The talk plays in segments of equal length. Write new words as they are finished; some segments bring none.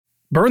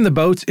Burn the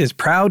Boats is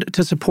proud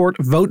to support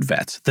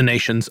VoteVets, the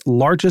nation's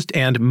largest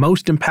and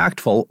most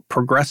impactful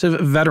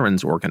progressive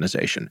veterans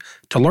organization.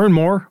 To learn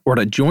more or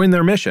to join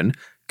their mission,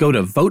 go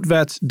to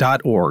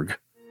votevets.org.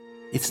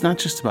 It's not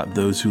just about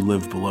those who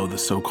live below the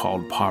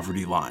so-called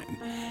poverty line.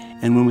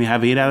 And when we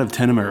have 8 out of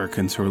 10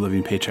 Americans who are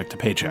living paycheck to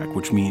paycheck,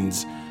 which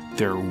means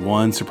they're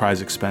one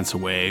surprise expense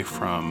away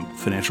from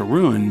financial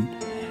ruin,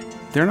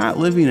 they're not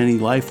living any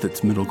life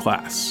that's middle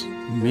class.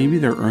 Maybe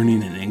they're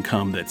earning an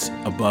income that's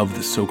above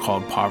the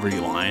so-called poverty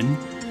line,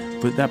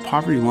 but that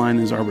poverty line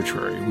is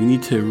arbitrary. We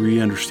need to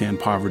re-understand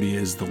poverty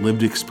as the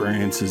lived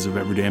experiences of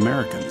everyday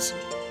Americans.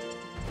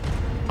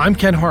 I'm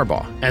Ken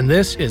Harbaugh, and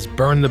this is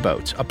Burn the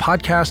Boats, a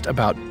podcast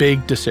about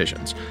big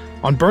decisions.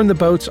 On Burn the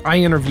Boats, I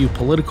interview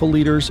political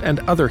leaders and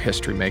other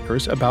history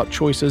makers about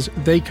choices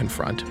they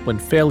confront when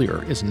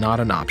failure is not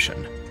an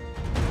option.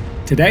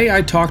 Today,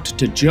 I talked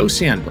to Joe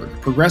Sandberg,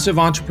 progressive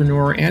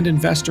entrepreneur and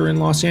investor in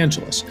Los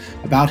Angeles,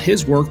 about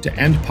his work to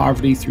end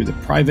poverty through the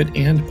private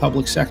and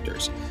public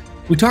sectors.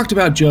 We talked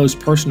about Joe's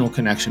personal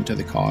connection to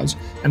the cause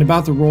and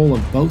about the role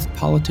of both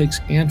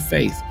politics and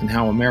faith in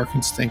how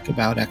Americans think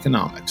about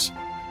economics.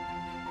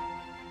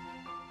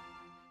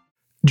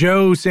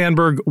 Joe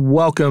Sandberg,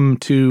 welcome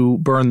to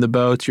Burn the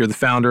Boats. You're the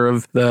founder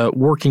of the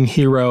Working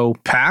Hero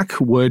PAC,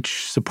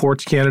 which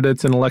supports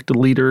candidates and elected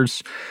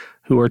leaders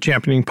who are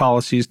championing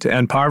policies to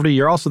end poverty.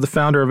 You're also the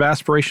founder of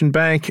Aspiration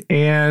Bank,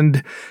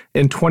 and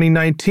in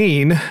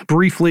 2019,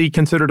 briefly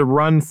considered a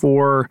run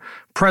for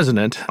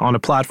president on a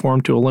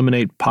platform to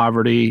eliminate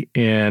poverty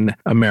in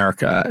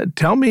America.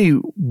 Tell me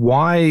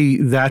why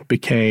that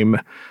became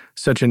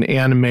such an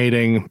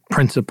animating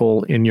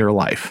principle in your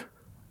life.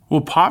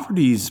 Well,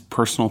 poverty is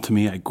personal to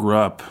me. I grew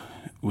up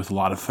with a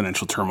lot of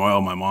financial turmoil.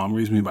 My mom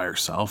raised me by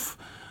herself.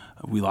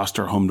 We lost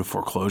our home to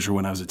foreclosure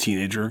when I was a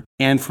teenager.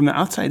 And from the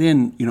outside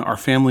in, our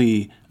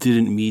family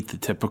didn't meet the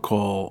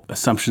typical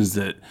assumptions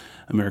that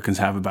Americans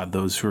have about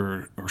those who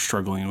are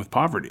struggling with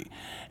poverty.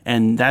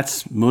 And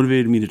that's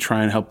motivated me to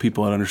try and help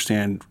people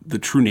understand the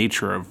true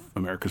nature of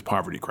America's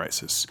poverty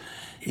crisis.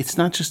 It's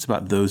not just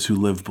about those who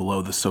live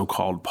below the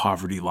so-called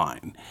poverty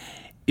line.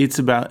 It's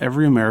about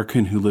every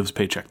American who lives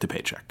paycheck to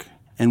paycheck.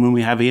 And when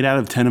we have 8 out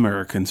of 10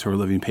 Americans who are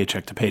living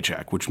paycheck to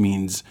paycheck, which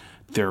means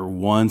they're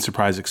one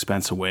surprise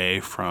expense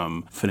away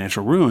from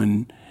financial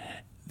ruin,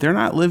 they're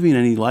not living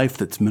any life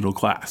that's middle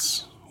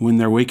class. When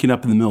they're waking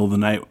up in the middle of the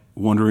night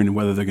wondering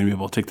whether they're going to be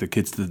able to take their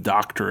kids to the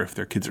doctor if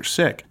their kids are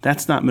sick,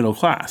 that's not middle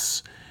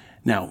class.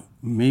 Now,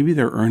 maybe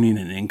they're earning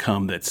an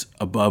income that's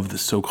above the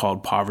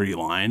so-called poverty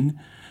line,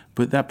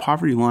 but that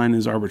poverty line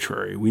is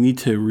arbitrary. We need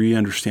to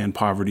re-understand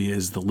poverty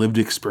as the lived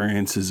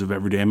experiences of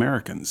everyday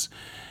Americans.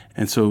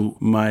 And so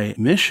my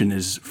mission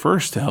is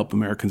first to help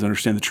Americans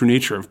understand the true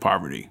nature of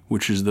poverty,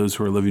 which is those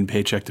who are living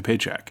paycheck to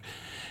paycheck.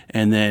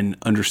 And then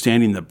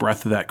understanding the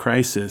breadth of that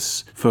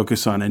crisis,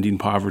 focus on ending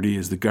poverty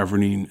as the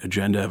governing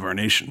agenda of our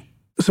nation.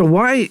 So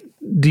why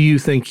do you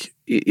think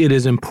it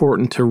is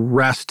important to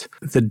wrest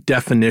the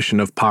definition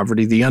of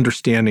poverty, the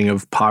understanding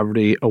of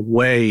poverty,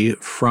 away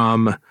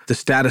from the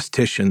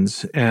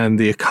statisticians and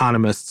the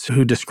economists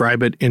who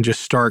describe it in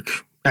just stark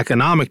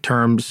economic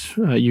terms?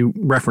 You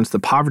referenced the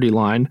poverty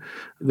line.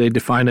 They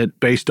define it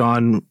based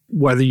on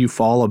whether you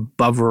fall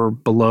above or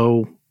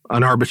below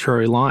an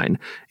arbitrary line.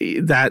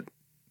 That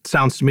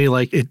sounds to me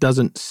like it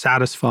doesn't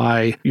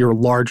satisfy your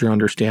larger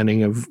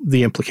understanding of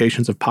the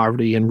implications of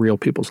poverty in real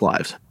people's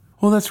lives.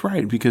 Well, that's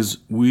right, because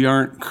we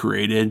aren't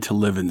created to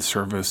live in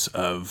service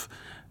of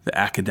the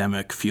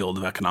academic field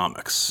of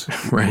economics.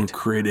 Right. We're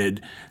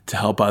created to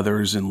help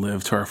others and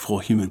live to our full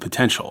human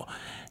potential.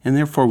 And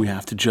therefore, we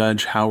have to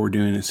judge how we're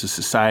doing as a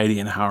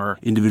society and how our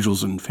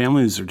individuals and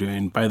families are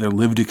doing by their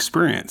lived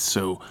experience.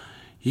 So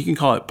you can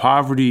call it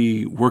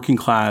poverty, working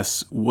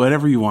class,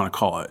 whatever you want to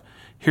call it.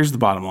 Here's the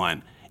bottom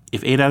line.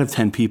 If 8 out of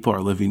 10 people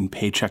are living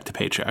paycheck to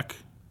paycheck,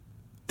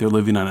 they're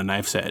living on a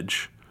knife's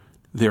edge,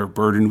 they're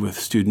burdened with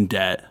student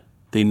debt,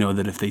 they know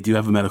that if they do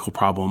have a medical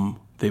problem,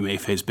 they may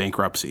face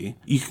bankruptcy.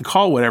 You can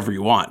call it whatever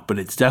you want, but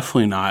it's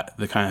definitely not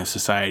the kind of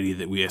society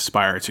that we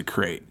aspire to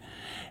create.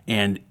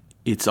 And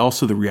it's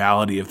also the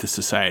reality of the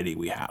society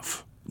we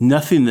have.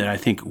 Nothing that I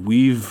think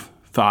we've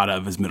thought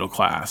of as middle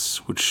class,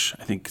 which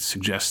I think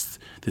suggests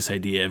this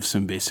idea of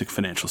some basic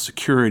financial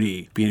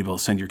security, being able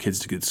to send your kids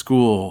to good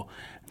school,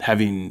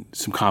 having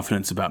some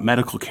confidence about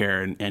medical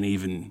care and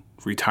even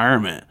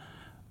retirement.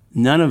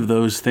 None of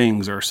those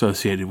things are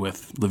associated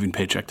with living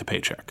paycheck to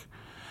paycheck.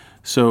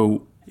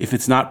 So if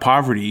it's not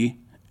poverty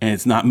and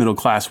it's not middle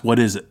class, what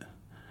is it?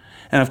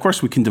 And of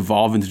course, we can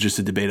devolve into just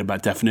a debate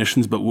about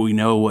definitions, but we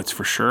know what's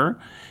for sure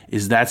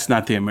is that's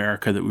not the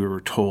America that we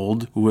were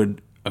told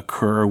would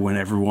occur when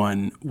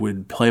everyone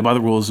would play by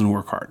the rules and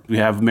work hard. We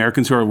have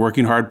Americans who are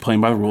working hard,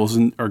 playing by the rules,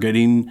 and are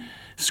getting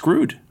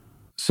screwed.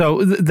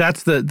 So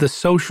that's the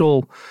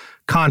social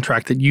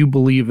contract that you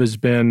believe has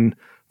been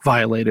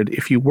violated.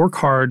 If you work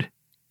hard,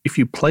 if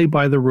you play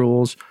by the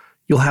rules,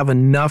 you'll have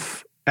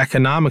enough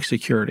economic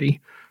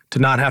security to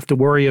not have to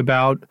worry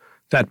about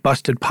that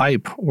busted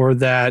pipe or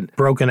that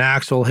broken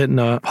axle hitting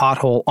a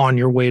pothole on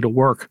your way to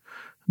work.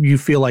 You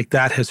feel like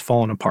that has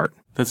fallen apart.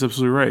 That's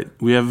absolutely right.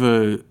 We have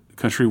a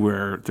country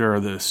where there are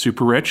the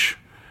super rich,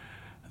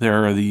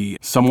 there are the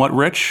somewhat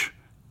rich,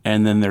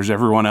 and then there's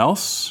everyone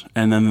else,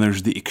 and then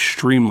there's the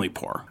extremely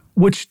poor.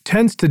 Which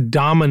tends to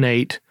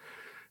dominate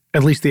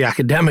at least the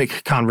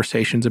academic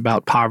conversations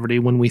about poverty.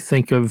 When we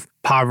think of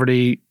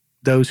poverty,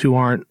 those who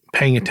aren't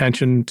paying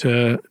attention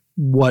to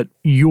what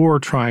you're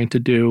trying to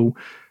do,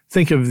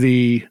 think of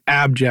the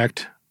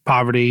abject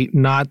poverty,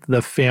 not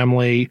the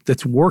family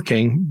that's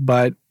working,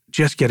 but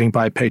just getting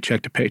by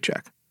paycheck to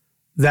paycheck.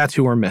 That's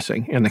who we're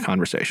missing in the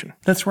conversation.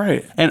 That's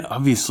right. And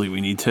obviously,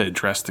 we need to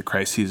address the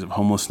crises of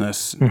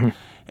homelessness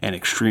and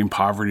extreme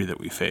poverty that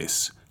we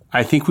face.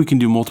 I think we can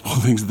do multiple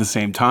things at the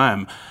same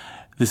time.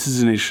 This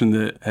is a nation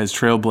that has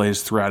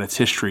trailblazed throughout its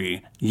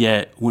history,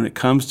 yet when it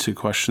comes to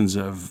questions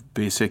of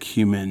basic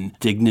human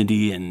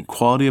dignity and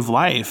quality of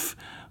life,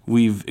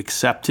 we've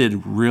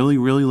accepted really,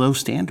 really low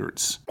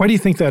standards. Why do you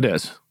think that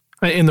is?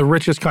 In the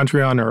richest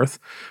country on earth,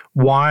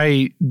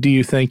 why do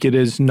you think it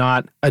is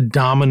not a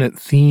dominant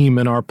theme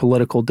in our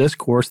political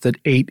discourse that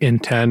 8 in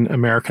 10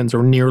 Americans,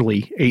 or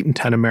nearly 8 in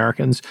 10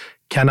 Americans,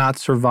 cannot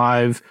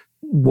survive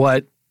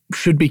what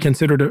should be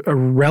considered a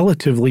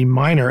relatively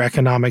minor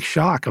economic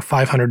shock, a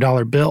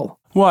 $500 bill?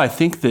 Well, I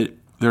think that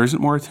there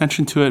isn't more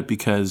attention to it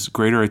because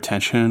greater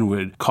attention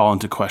would call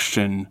into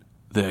question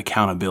the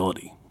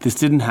accountability. This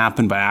didn't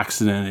happen by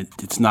accident.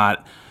 It's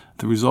not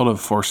the result of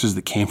forces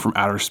that came from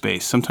outer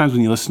space. Sometimes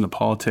when you listen to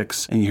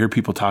politics and you hear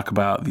people talk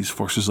about these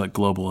forces like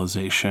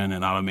globalization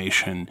and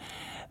automation,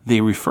 they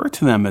refer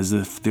to them as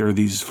if they're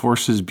these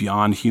forces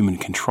beyond human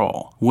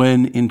control,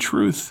 when in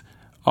truth,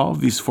 all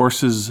of these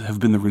forces have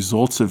been the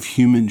results of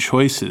human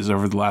choices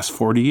over the last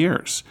 40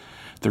 years.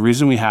 The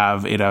reason we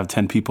have 8 out of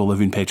 10 people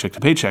living paycheck to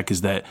paycheck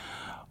is that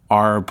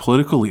our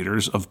political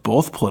leaders of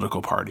both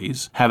political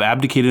parties have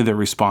abdicated their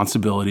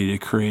responsibility to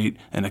create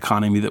an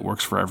economy that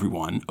works for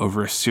everyone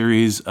over a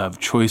series of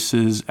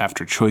choices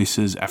after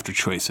choices after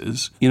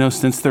choices,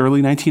 since the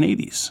early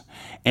 1980s.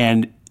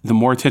 And the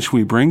more attention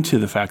we bring to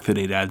the fact that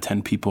 8 out of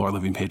 10 people are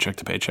living paycheck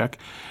to paycheck,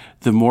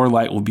 the more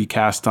light will be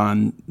cast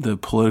on the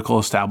political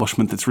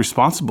establishment that's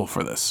responsible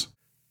for this.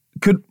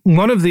 Could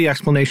one of the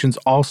explanations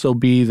also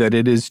be that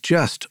it is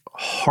just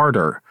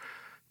harder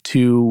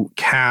to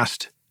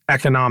cast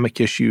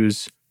economic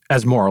issues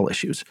as moral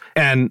issues?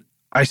 And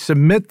I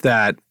submit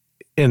that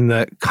in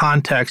the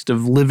context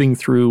of living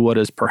through what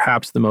is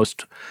perhaps the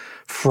most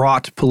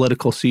fraught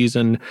political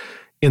season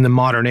in the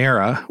modern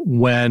era,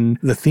 when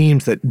the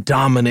themes that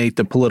dominate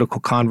the political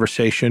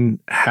conversation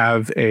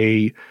have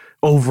a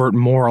overt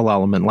moral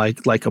element,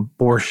 like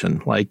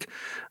abortion, like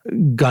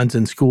guns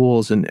in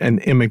schools and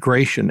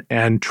immigration,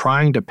 and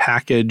trying to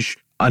package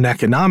an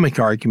economic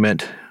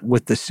argument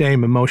with the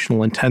same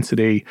emotional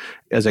intensity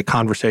as a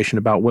conversation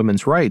about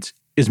women's rights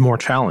is more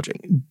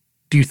challenging.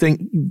 Do you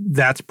think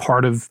that's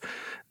part of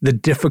the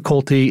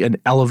difficulty in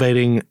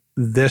elevating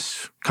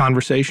this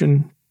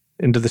conversation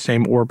into the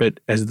same orbit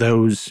as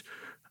those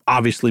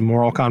obviously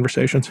moral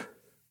conversations?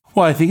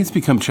 Well, I think it's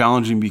become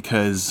challenging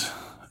because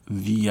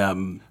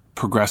the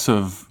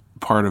progressive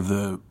part of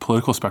the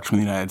political spectrum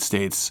in the United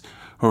States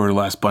over the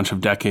last bunch of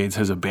decades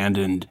has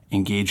abandoned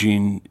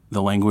engaging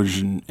the language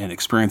and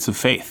experience of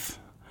faith.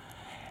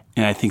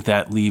 And I think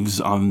that leaves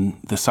on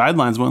the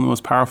sidelines one of the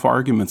most powerful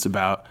arguments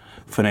about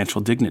financial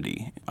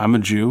dignity. I'm a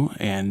Jew,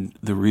 and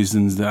the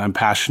reasons that I'm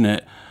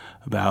passionate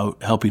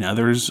about helping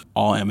others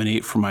all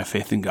emanate from my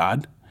faith in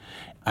God.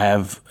 I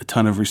have a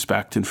ton of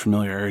respect and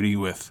familiarity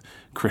with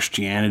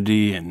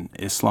Christianity and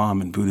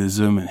Islam and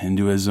Buddhism and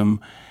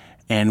Hinduism.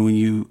 And when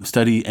you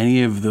study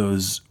any of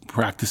those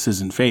practices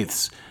and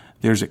faiths,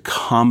 there's a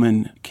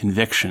common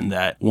conviction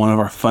that one of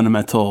our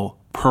fundamental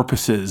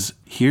purposes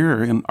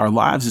here in our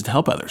lives is to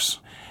help others.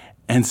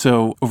 And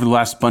so over the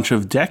last bunch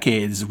of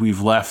decades,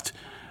 we've left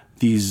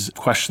these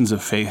questions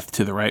of faith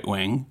to the right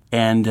wing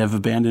and have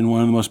abandoned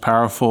one of the most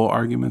powerful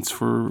arguments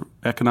for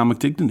economic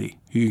dignity.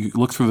 You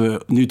look through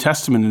the New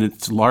Testament and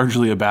it's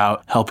largely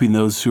about helping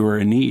those who are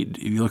in need.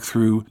 If you look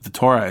through the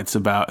Torah, it's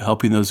about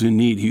helping those who are in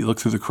need. You look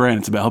through the Quran,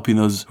 it's about helping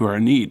those who are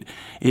in need.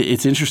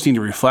 It's interesting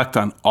to reflect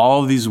on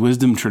all of these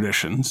wisdom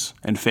traditions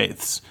and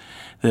faiths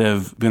that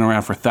have been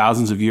around for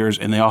thousands of years,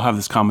 and they all have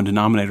this common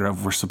denominator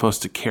of we're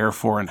supposed to care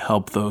for and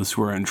help those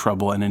who are in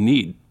trouble and in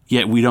need.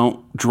 Yet we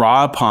don't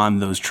draw upon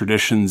those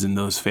traditions and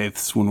those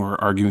faiths when we're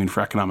arguing for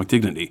economic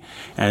dignity.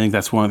 And I think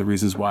that's one of the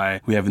reasons why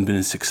we haven't been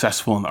as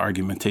successful in the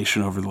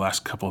argumentation over the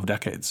last couple of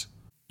decades.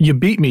 You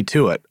beat me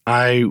to it.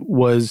 I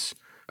was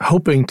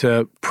hoping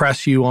to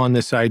press you on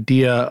this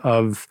idea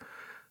of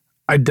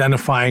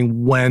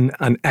identifying when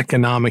an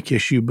economic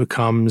issue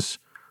becomes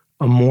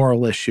a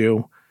moral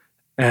issue.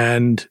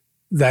 And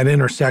that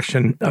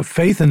intersection of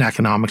faith and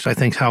economics, I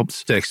think,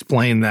 helps to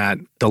explain that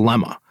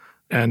dilemma.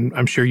 And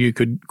I'm sure you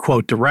could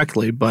quote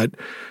directly, but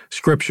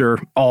Scripture,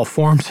 all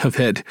forms of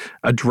it,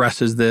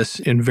 addresses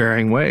this in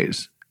varying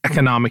ways.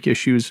 Economic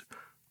issues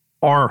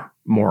are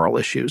moral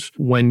issues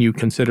when you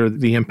consider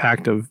the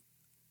impact of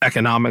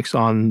economics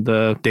on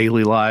the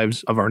daily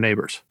lives of our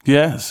neighbors.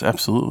 Yes,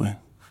 absolutely.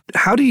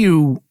 How do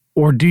you,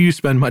 or do you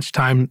spend much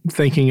time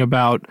thinking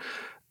about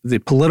the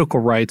political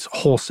right's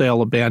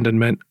wholesale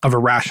abandonment of a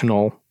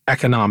rational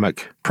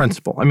economic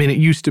principle. I mean, it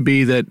used to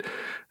be that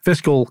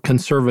fiscal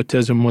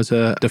conservatism was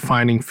a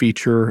defining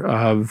feature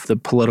of the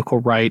political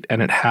right,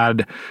 and it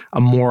had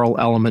a moral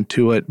element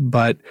to it.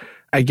 But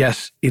I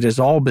guess it has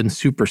all been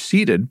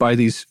superseded by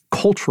these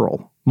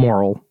cultural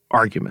moral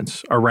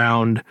arguments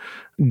around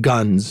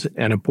guns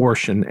and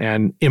abortion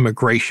and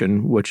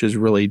immigration, which is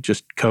really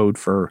just code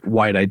for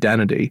white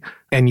identity.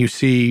 And you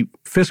see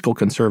fiscal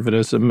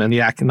conservatism and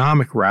the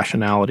economic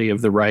rationality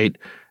of the right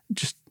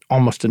just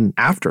almost an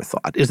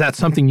afterthought. Is that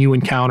something you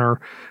encounter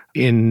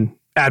in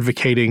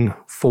advocating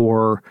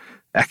for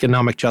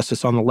economic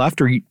justice on the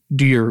left, or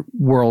do your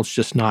worlds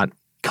just not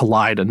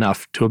collide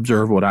enough to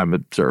observe what I'm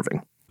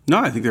observing? No,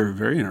 I think they're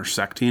very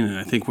intersecting, and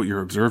I think what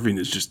you're observing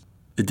is just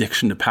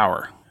addiction to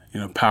power.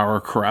 Power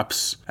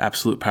corrupts.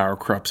 Absolute power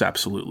corrupts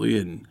absolutely.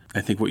 And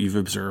I think what you've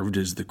observed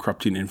is the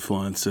corrupting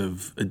influence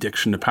of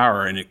addiction to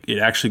power. And it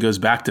actually goes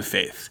back to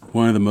faith.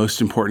 One of the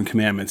most important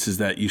commandments is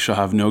that you shall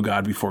have no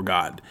God before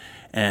God.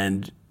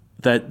 And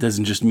that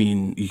doesn't just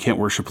mean you can't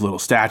worship little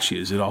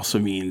statues. It also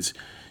means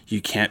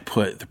you can't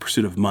put the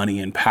pursuit of money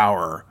and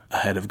power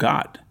ahead of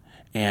God.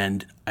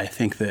 And I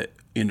think that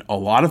in a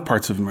lot of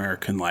parts of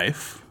American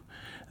life,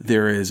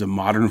 there is a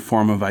modern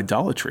form of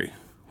idolatry,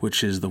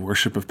 which is the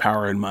worship of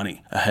power and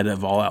money ahead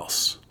of all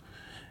else.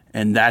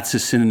 And that's a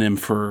synonym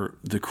for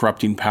the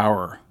corrupting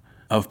power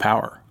of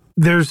power.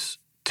 There's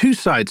two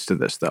sides to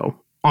this, though.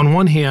 On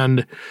one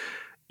hand,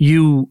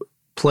 you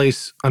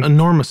place an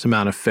enormous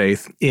amount of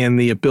faith in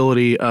the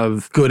ability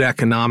of good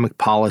economic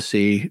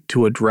policy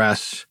to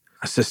address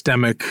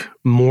systemic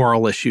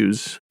moral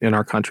issues in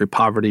our country,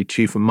 poverty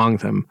chief among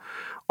them.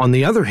 On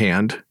the other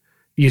hand,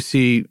 you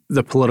see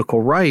the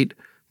political right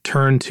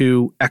turn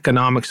to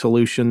economic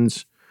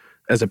solutions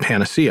as a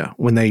panacea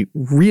when they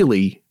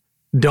really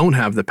don't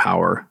have the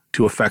power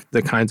to affect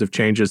the kinds of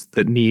changes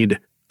that need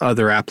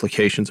other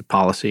applications of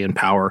policy and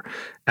power.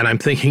 And I'm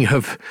thinking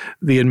of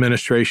the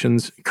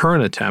administration's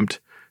current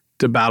attempt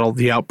to battle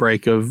the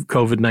outbreak of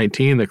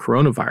COVID-19, the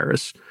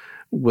coronavirus,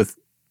 with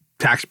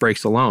tax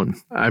breaks alone.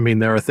 I mean,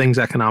 there are things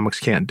economics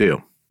can't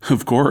do.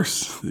 Of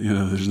course,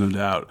 there's no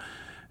doubt.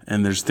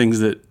 And there's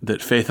things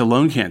that faith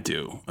alone can't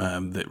do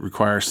that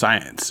require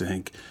science. I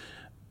think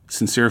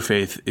sincere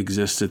faith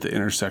exists at the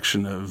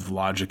intersection of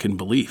logic and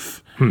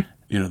belief.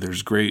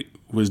 There's great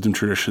wisdom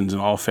traditions in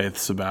all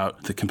faiths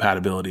about the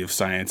compatibility of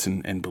science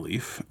and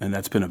belief, and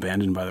that's been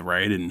abandoned by the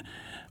right. And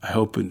I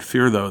hope and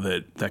fear, though,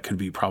 that could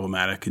be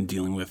problematic in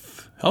dealing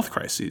with health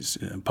crises.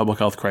 Public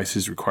health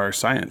crises require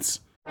science.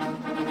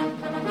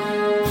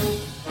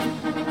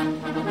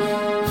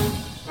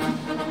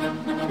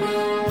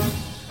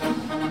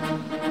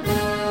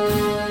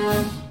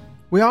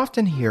 We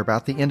often hear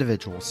about the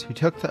individuals who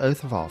took the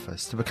oath of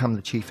office to become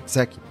the chief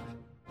executive.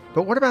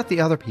 But what about the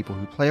other people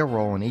who play a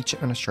role in each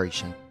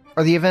administration,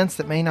 or the events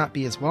that may not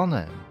be as well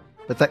known,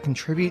 but that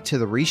contribute to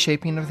the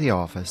reshaping of the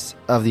office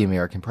of the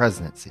American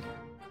presidency?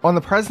 On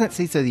the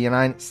Presidencies of the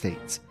United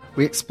States,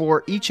 we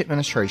explore each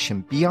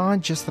administration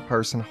beyond just the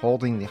person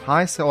holding the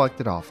highest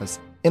elected office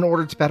in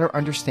order to better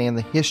understand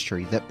the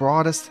history that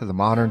brought us to the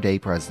modern-day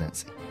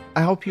presidency.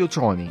 I hope you'll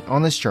join me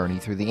on this journey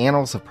through the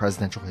annals of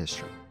presidential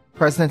history.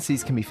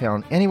 Presidencies can be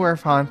found anywhere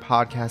fine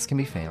podcasts can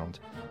be found,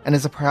 and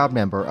is a proud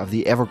member of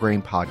the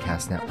Evergreen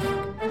Podcast Network.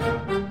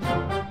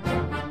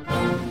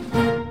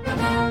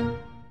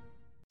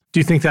 Do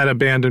you think that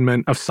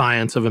abandonment of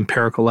science, of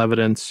empirical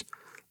evidence,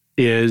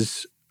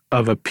 is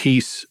of a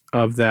piece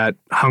of that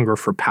hunger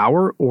for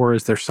power, or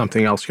is there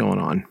something else going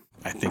on?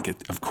 I think,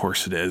 of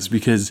course it is,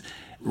 because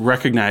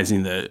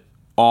recognizing that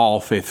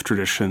all faith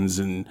traditions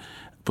and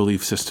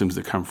belief systems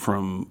that come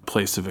from a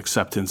place of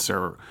acceptance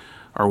are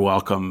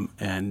welcome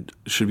and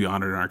should be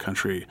honored in our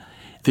country.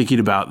 Thinking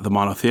about the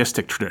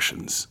monotheistic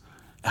traditions,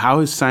 how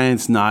is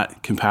science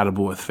not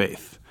compatible with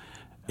faith?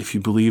 If you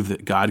believe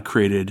that God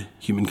created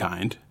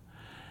humankind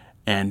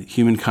and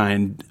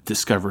humankind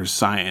discovers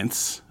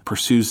science,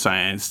 pursues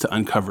science to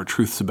uncover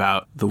truths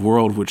about the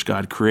world which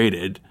God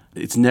created,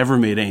 it's never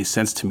made any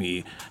sense to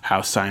me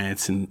how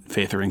science and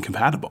faith are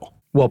incompatible.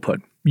 Well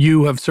put.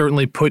 You have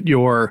certainly put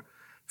your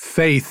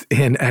faith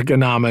in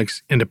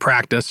economics into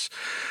practice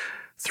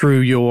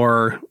through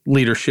your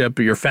leadership,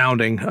 your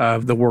founding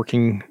of the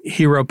Working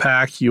Hero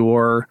PAC,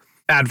 your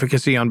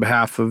advocacy on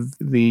behalf of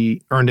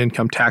the Earned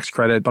Income Tax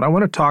Credit. But I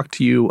want to talk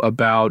to you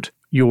about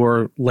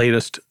your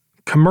latest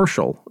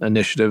commercial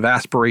initiative,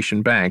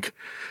 Aspiration Bank,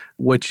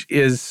 which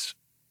is,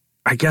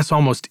 I guess,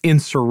 almost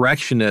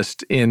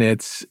insurrectionist in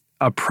its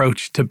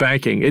approach to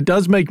banking. It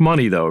does make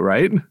money, though,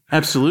 right?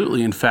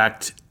 Absolutely. In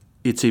fact,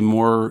 it's a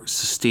more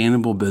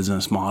sustainable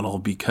business model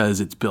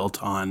because it's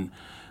built on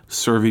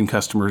serving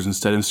customers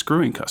instead of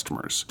screwing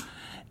customers.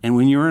 And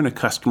when you're in a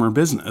customer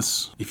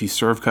business, if you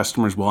serve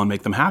customers well and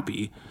make them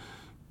happy,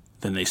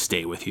 then they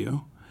stay with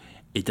you.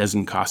 It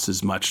doesn't cost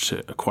as much to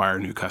acquire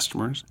new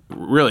customers.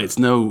 Really, it's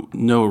no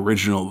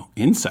original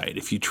insight.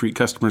 If you treat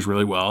customers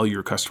really well,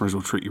 your customers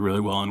will treat you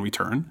really well in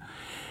return.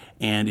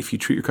 And if you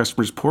treat your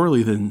customers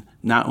poorly, then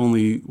not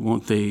only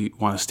won't they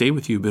want to stay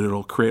with you, but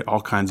it'll create all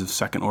kinds of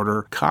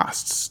second-order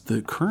costs.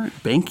 The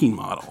current banking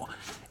model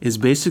is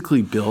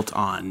basically built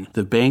on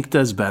the bank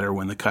does better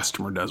when the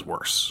customer does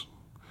worse.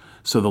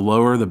 So the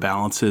lower the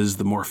balances,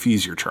 the more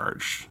fees you're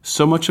charged.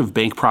 So much of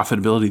bank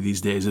profitability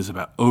these days is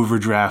about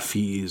overdraft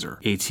fees or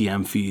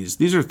ATM fees.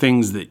 These are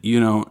things that you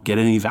don't get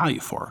any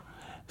value for.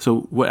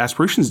 So what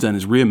Aspiration's done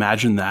is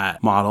reimagine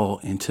that model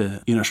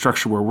into a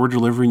structure where we're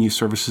delivering you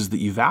services that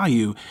you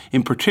value,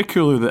 in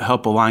particular that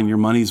help align your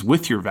monies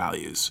with your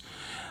values.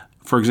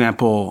 For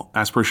example,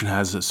 Aspiration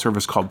has a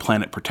service called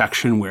Planet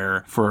Protection,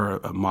 where for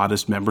a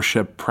modest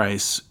membership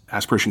price,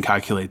 Aspiration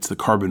calculates the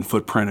carbon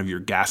footprint of your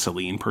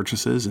gasoline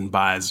purchases and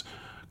buys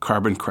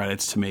carbon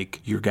credits to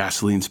make your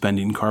gasoline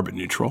spending carbon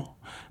neutral.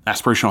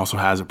 Aspiration also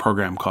has a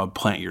program called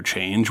Plant Your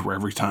Change, where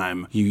every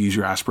time you use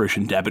your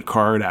Aspiration debit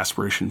card,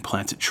 Aspiration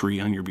plants a tree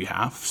on your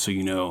behalf. So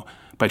you know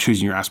by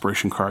choosing your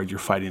Aspiration card, you're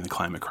fighting the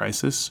climate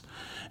crisis.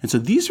 And so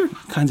these are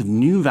kinds of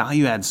new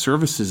value-add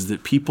services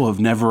that people have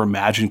never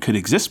imagined could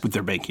exist with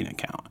their banking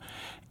account.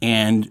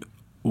 And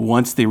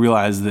once they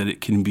realize that it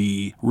can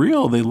be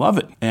real, they love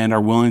it and are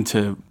willing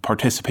to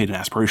participate in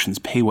Aspiration's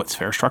Pay What's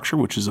Fair structure,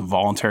 which is a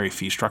voluntary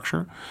fee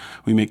structure.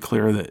 We make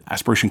clear that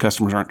Aspiration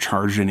customers aren't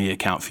charged any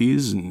account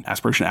fees, and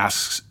Aspiration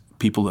asks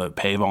people to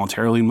pay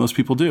voluntarily, and most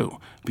people do.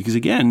 Because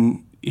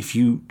again, if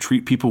you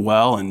treat people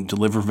well and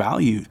deliver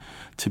value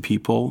to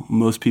people,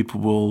 most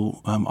people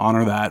will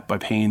honor that by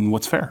paying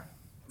what's fair.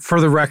 For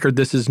the record,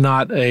 this is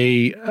not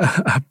a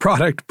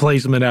product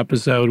placement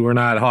episode. We're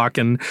not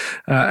hawking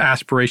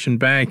Aspiration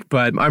Bank,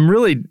 but I'm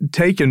really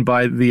taken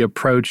by the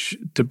approach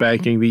to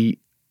banking, the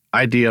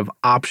idea of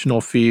optional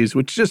fees,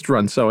 which just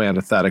runs so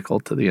antithetical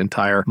to the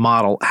entire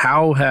model.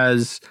 How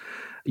has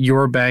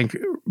your bank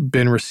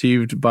been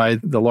received by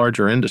the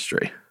larger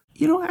industry?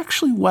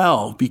 Actually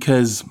well,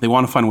 because they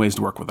want to find ways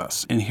to work with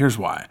us. And here's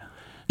why.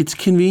 It's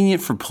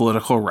convenient for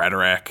political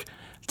rhetoric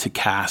to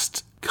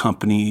cast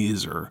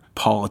companies or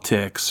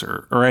politics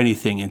or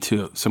anything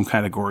into some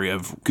category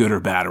of good or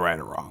bad, right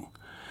or wrong.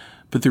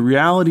 But the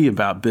reality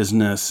about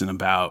business and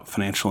about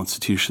financial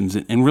institutions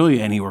and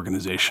really any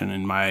organization,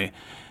 in my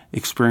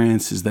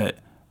experience, is that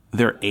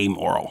they're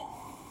amoral.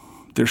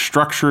 They're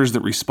structures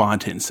that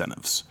respond to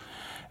incentives.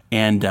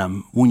 And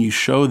when you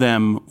show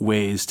them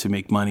ways to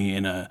make money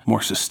in a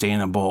more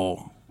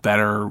sustainable,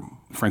 better,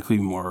 frankly,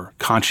 more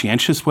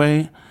conscientious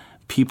way,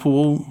 people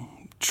will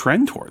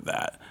trend toward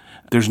that.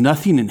 There's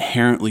nothing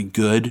inherently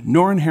good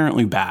nor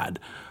inherently bad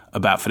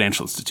about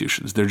financial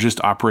institutions. They're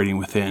just operating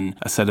within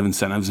a set of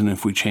incentives, and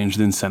if we change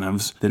the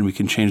incentives, then we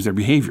can change their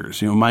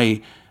behaviors.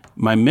 My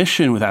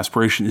mission with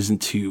Aspiration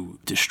isn't to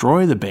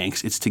destroy the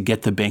banks, it's to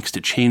get the banks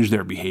to change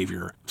their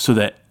behavior so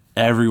that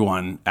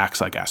everyone acts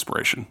like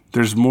Aspiration.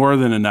 There's more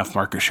than enough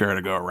market share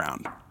to go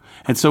around.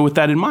 And so with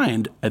that in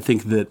mind, I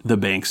think that the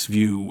banks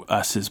view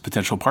us as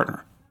potential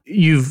partner.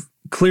 You've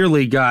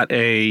clearly got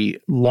a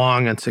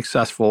long and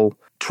successful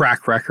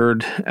track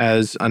record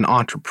as an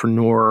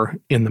entrepreneur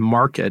in the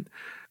market.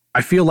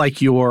 I feel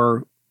like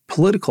your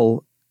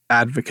political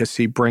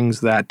advocacy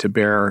brings that to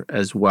bear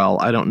as well.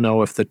 I don't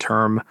know if the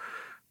term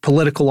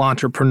political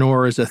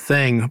entrepreneur is a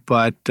thing,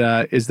 but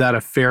is that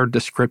a fair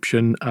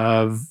description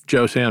of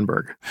Joe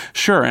Sandberg?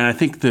 Sure. And I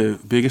think the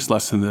biggest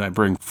lesson that I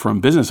bring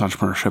from business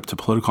entrepreneurship to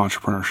political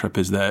entrepreneurship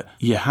is that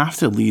you have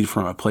to lead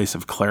from a place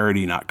of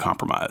clarity, not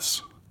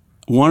compromise.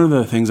 One of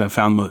the things I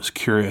found most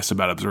curious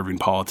about observing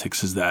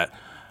politics is that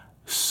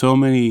so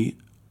many,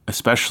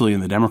 especially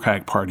in the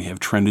Democratic Party, have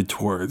trended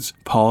towards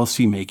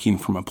policy making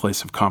from a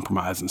place of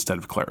compromise instead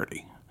of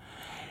clarity.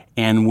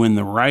 And when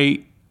the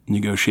right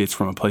negotiates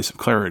from a place of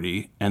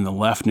clarity and the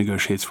left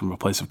negotiates from a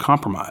place of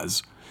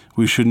compromise,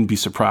 we shouldn't be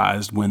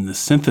surprised when the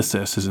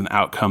synthesis is an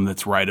outcome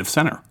that's right of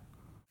center.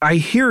 I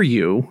hear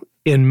you.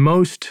 In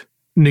most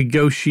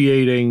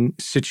negotiating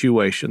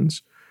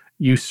situations,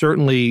 you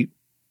certainly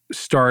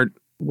start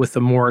with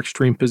a more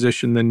extreme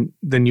position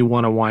than you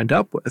want to wind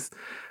up with.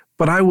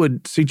 But I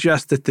would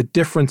suggest that the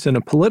difference in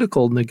a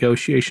political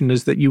negotiation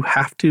is that you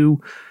have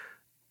to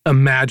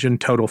imagine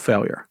total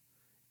failure.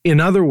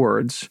 In other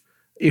words,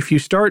 if you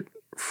start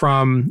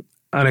from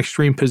an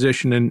extreme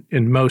position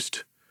in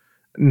most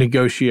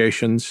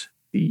negotiations,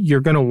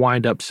 you're going to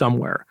wind up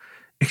somewhere.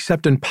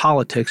 Except in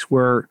politics,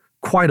 where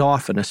quite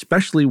often,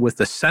 especially with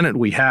the Senate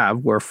we have,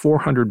 where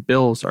 400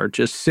 bills are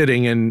just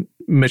sitting in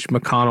Mitch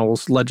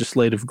McConnell's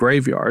legislative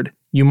graveyard,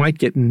 you might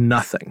get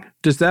nothing.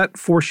 Does that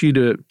force you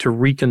to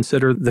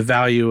reconsider the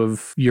value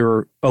of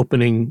your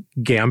opening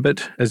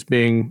gambit as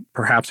being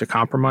perhaps a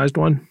compromised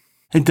one?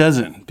 It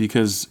doesn't,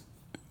 because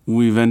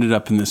we've ended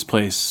up in this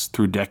place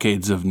through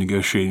decades of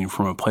negotiating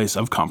from a place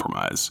of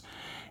compromise.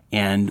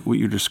 And what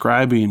you're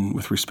describing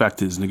with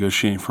respect is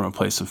negotiating from a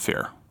place of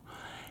fear.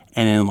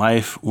 And in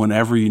life,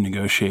 whenever you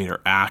negotiate or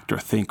act or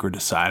think or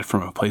decide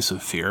from a place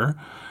of fear,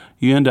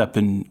 you end up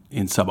in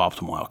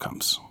suboptimal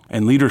outcomes.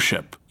 And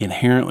leadership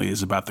inherently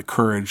is about the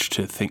courage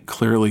to think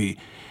clearly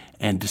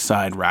and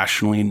decide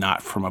rationally,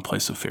 not from a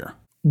place of fear.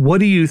 What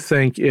do you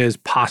think is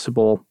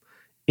possible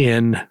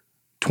in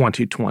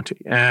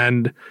 2020.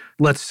 And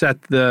let's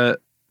set the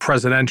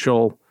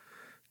presidential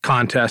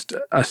contest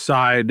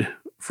aside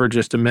for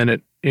just a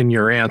minute in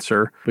your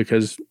answer,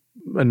 because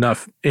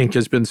enough ink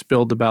has been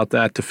spilled about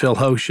that to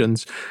fill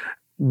oceans.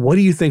 What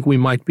do you think we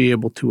might be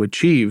able to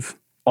achieve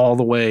all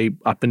the way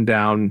up and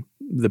down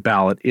the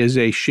ballot? Is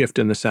a shift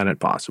in the Senate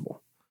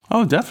possible?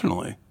 Oh,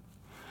 definitely.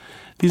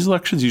 These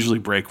elections usually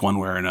break one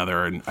way or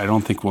another, and I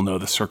don't think we'll know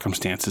the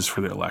circumstances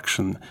for the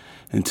election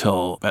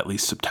until at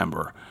least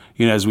September.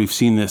 As we've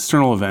seen, the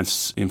external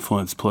events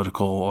influence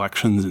political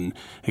elections, and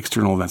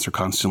external events are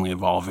constantly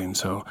evolving.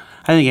 So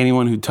I think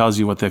anyone who tells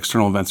you what the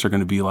external events are going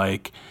to be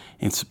like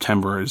in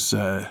September is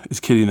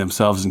kidding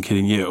themselves and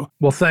kidding you.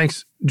 Well,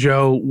 thanks,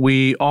 Joe.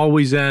 We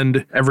always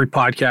end every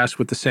podcast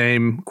with the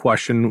same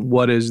question.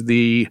 What is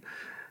the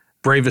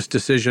bravest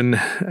decision,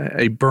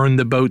 a burn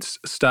the boats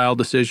style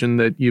decision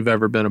that you've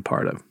ever been a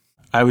part of?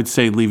 I would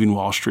say leaving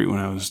Wall Street when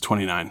I was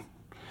 29.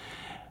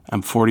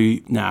 I'm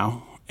 40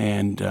 now.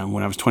 And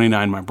when I was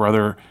 29, my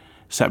brother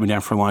sat me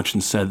down for lunch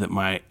and said that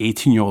my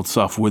 18-year-old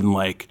self wouldn't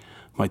like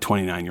my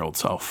 29-year-old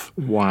self.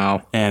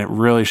 Wow. And it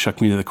really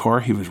shook me to the core.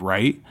 He was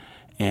right.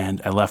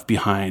 And I left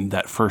behind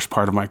that first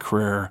part of my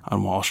career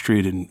on Wall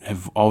Street and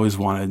have always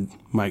wanted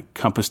my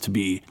compass to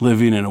be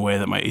living in a way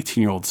that my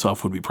 18-year-old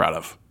self would be proud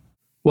of.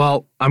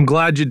 Well, I'm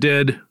glad you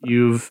did.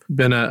 You've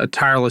been a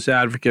tireless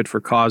advocate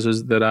for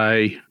causes that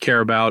I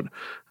care about.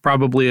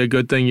 Probably a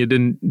good thing you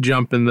didn't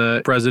jump in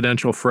the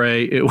presidential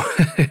fray. It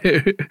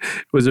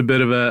was a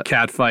bit of a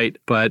cat fight,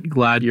 but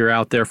glad you're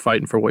out there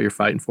fighting for what you're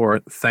fighting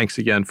for. Thanks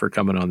again for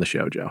coming on the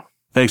show, Joe.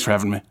 Thanks for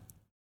having me.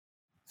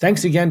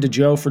 Thanks again to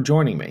Joe for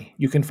joining me.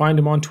 You can find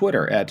him on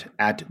Twitter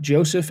at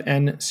Joseph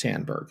N.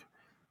 Sandberg.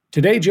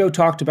 Today, Joe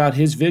talked about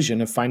his vision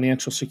of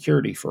financial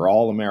security for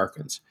all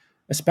Americans.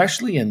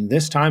 Especially in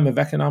this time of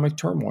economic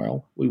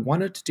turmoil, we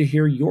wanted to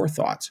hear your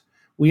thoughts.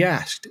 We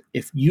asked,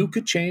 if you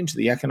could change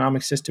the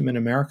economic system in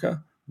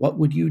America, what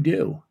would you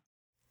do?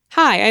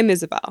 Hi, I'm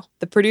Isabel,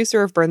 the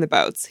producer of Burn the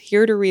Boats,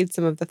 here to read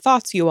some of the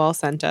thoughts you all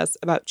sent us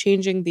about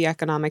changing the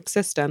economic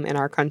system in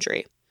our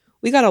country.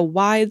 We got a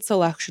wide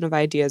selection of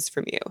ideas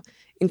from you,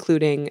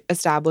 including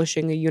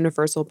establishing a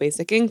universal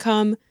basic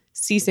income,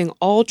 ceasing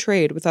all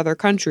trade with other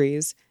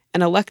countries,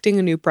 and electing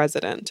a new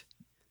president.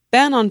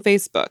 Ben on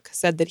Facebook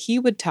said that he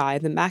would tie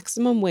the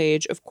maximum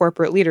wage of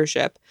corporate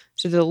leadership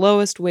to the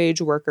lowest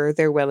wage worker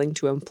they're willing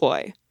to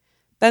employ.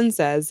 Ben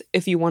says,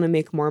 if you want to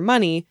make more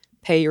money,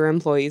 pay your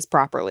employees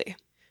properly.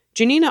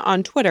 Janina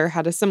on Twitter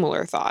had a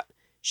similar thought.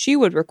 She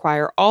would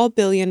require all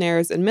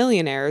billionaires and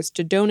millionaires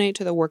to donate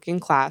to the working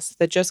class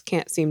that just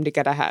can't seem to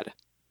get ahead.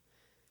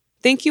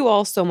 Thank you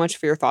all so much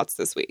for your thoughts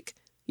this week.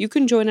 You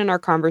can join in our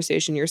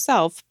conversation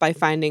yourself by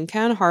finding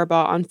Ken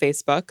Harbaugh on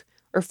Facebook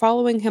or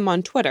following him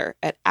on Twitter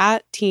at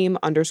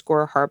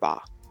 @team_Harbaugh.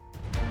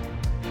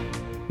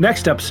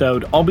 Next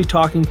episode, I'll be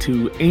talking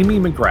to Amy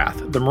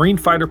McGrath, the Marine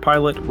fighter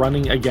pilot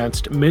running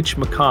against Mitch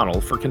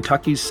McConnell for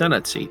Kentucky's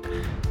Senate seat.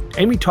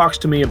 Amy talks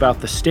to me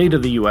about the state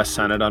of the U.S.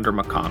 Senate under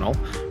McConnell,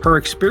 her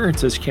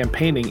experiences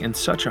campaigning in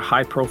such a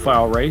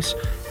high-profile race,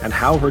 and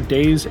how her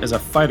days as a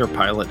fighter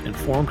pilot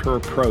informed her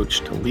approach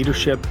to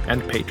leadership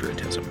and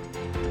patriotism.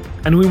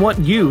 And we want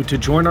you to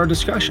join our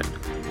discussion.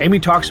 Amy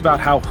talks about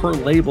how her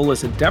label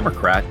as a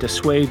Democrat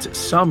dissuades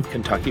some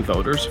Kentucky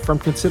voters from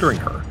considering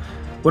her.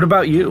 What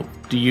about you?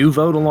 Do you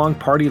vote along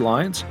party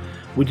lines?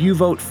 Would you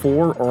vote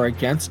for or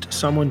against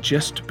someone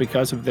just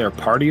because of their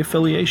party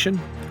affiliation?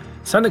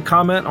 Send a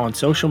comment on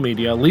social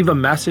media, leave a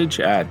message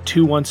at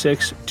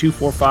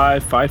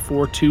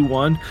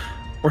 216-245-5421,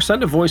 or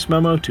send a voice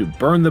memo to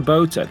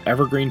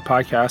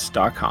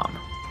burntheboats@evergreenpodcast.com.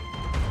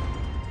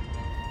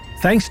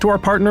 Thanks to our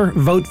partner,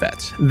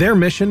 VoteVets. Their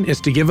mission is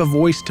to give a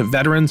voice to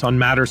veterans on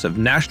matters of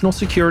national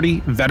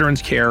security,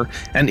 veterans care,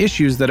 and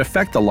issues that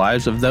affect the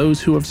lives of those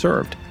who have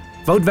served.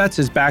 VoteVets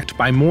is backed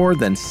by more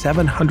than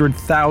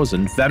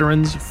 700,000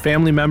 veterans,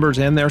 family members,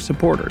 and their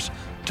supporters.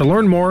 To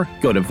learn more,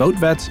 go to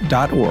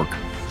votevets.org.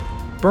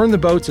 Burn the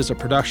Boats is a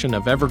production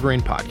of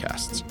Evergreen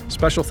Podcasts.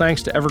 Special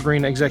thanks to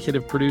Evergreen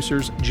executive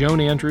producers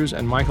Joan Andrews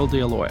and Michael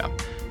D'Aloia.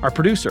 Our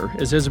producer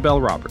is Isabel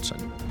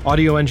Robertson.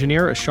 Audio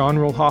engineer is Sean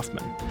Rule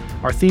Hoffman.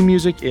 Our theme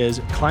music is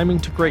Climbing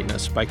to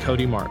Greatness by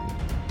Cody Martin.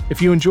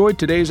 If you enjoyed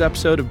today's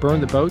episode of Burn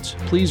the Boats,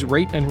 please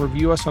rate and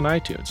review us on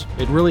iTunes.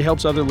 It really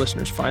helps other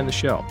listeners find the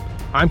show.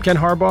 I'm Ken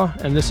Harbaugh,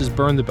 and this is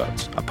Burn the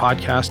Boats, a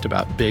podcast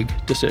about big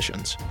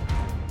decisions.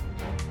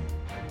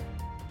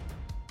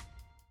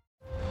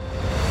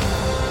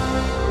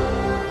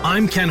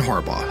 I'm Ken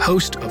Harbaugh,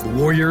 host of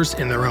Warriors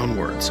in Their Own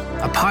Words,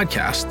 a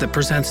podcast that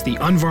presents the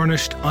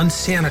unvarnished,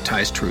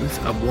 unsanitized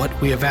truth of what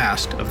we have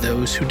asked of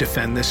those who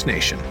defend this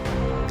nation.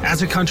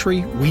 As a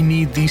country, we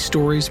need these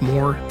stories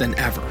more than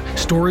ever.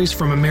 Stories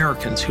from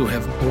Americans who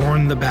have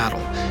borne the battle,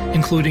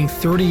 including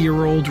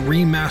 30-year-old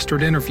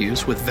remastered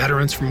interviews with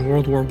veterans from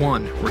World War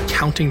I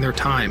recounting their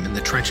time in the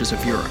trenches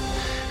of Europe,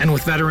 and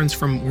with veterans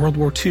from World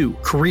War II,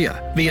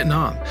 Korea,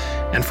 Vietnam,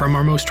 and from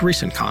our most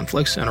recent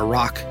conflicts in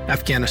Iraq,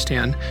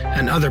 Afghanistan,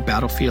 and other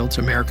battlefields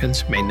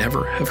Americans may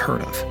never have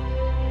heard of.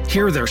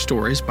 Hear their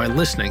stories by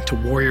listening to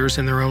Warriors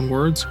in Their Own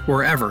Words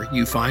wherever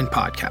you find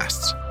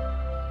podcasts.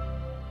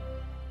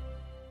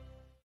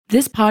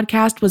 This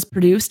podcast was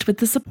produced with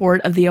the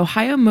support of the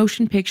Ohio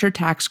Motion Picture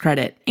Tax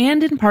Credit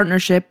and in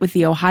partnership with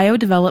the Ohio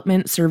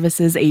Development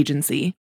Services Agency.